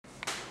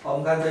好，我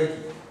们看这一题。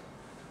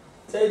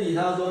这一题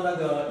他说那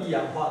个一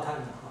氧化碳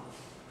的哈，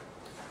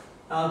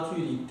然后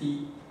距离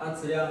d，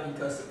 质量一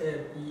个是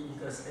m1， 一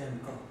个是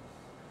m2。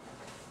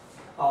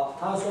好，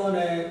他说呢，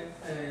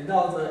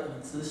绕着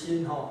已知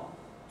心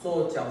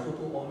做角速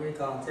度欧米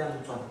伽这样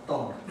转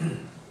动。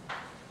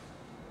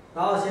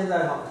然后现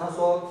在他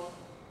说，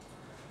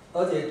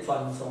而且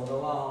转轴的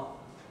话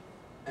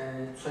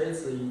垂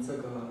直于这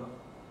个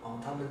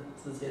它们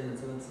之间的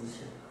这个直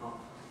线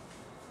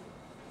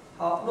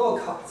好，若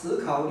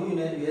只考虑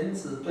呢原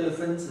子对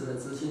分子的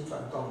直心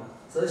转动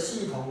则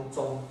系统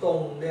总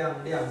动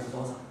量是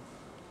多少？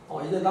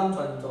一个当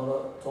转轴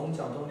的总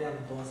角动量是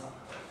多少？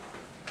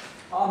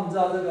好，我们知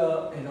道这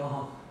个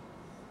L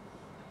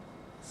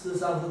事实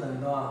上是等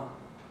于多少？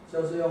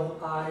就是用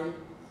I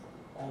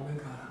欧米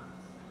伽啦。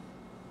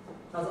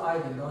那是 I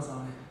等于多少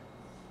呢？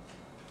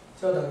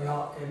就等于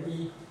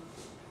m1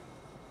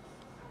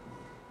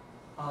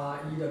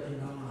 R1 的平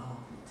方了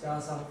加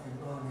上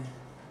m2 呢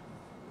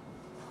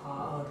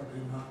R2 的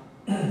平方。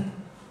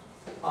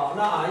好，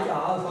那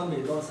R1、R2 分别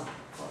多少？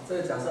这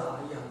个假设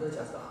R1 这个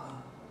假设 R2。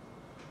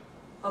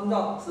按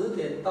照指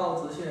点到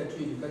直线的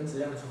距离跟质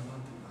量成反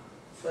比嘛，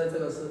所以这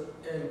个是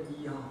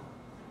m1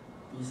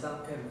 比上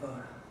m2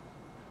 了，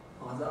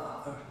这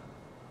R2。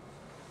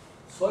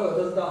所有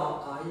都知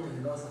道R1 等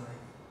于多少呢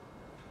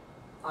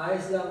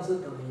 ？R1 实际上是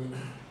等于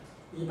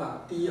你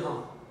把 d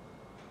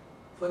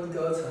分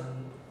割成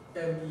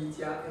m1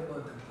 加 m2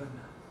 等份的，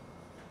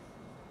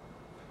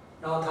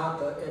然后它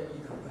得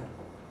m1 等份，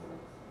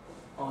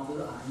这是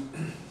R1。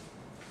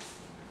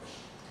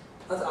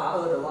但是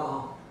R2 的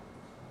话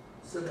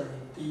是等于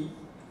d，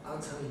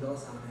 乘以多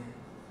少呢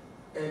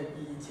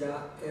 ？m1 加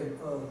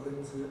m2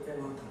 分之 m2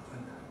 等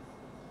份的，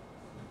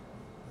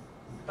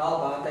然后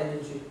把它带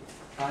进去，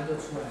答案就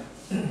出来。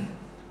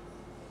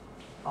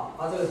好，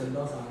这个等于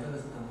多少？这个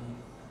是等于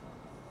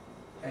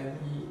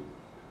m1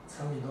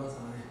 乘以多少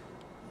呢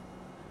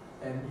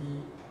 ？m1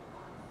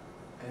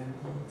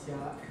 加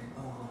m2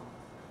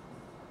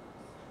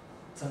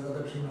 整个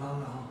的平方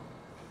了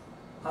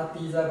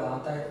d 再把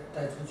它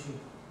带出去，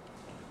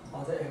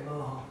这 m2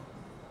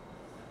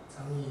 乘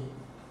以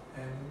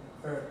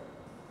m2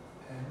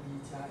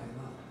 m1 加 m2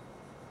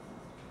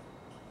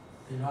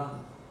 平方，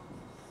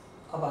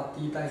把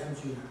d 带出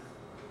去，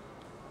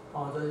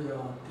这里有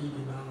d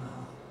平方了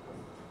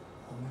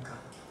我们看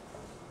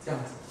这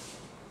样子。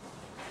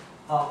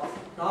好，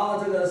然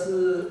后这个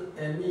是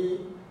m1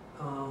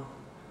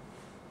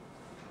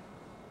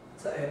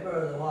 这 m2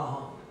 的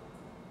话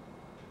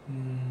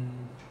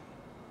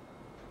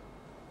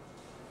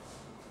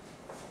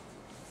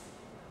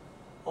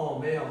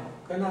没有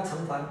跟它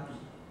成反比，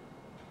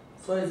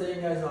所以这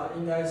应该是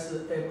应该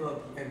是 m2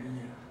 比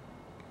m1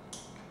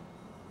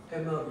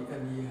 m2 比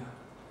m1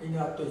 应该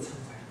要对称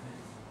才对。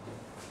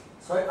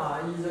所以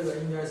R1 这个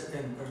应该是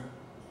m2，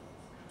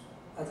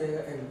这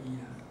个 m1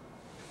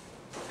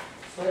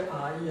 所以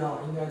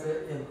R1 应该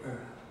是 m2，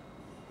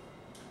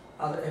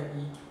是 m1。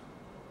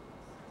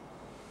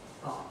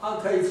好，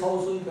可以抽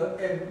出一个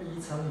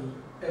m1 乘以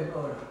m2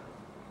 了，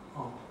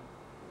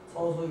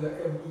抽出一个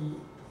m1，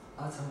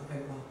乘以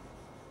m2。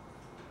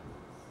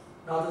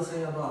然后这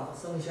剩下多少？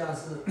剩下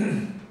是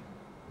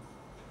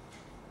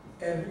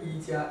m1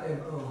 加 m2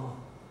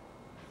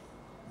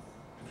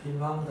 平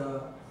方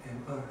的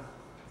m2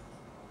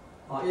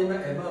了，因为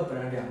m2 本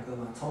来两个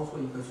嘛，抽出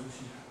一个出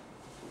去，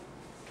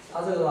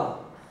这个吧，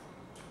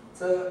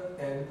这个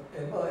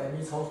m2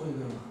 m1 抽出一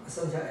个嘛，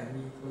剩下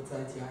m1 就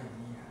再加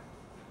m1了，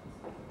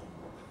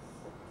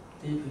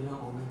第一平方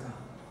欧米伽，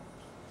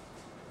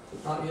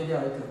然后约掉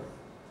一个，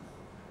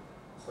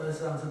所以实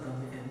际上是等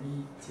于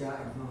m1 加 m2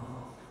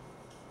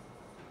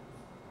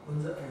分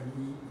之 m1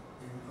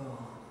 m2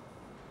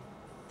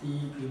第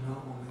一平方欧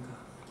米伽。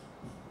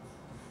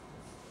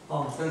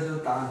这就是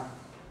答案。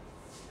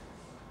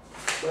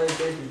所以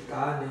这题答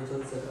案呢就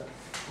是这个，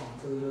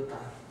这个就是答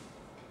案。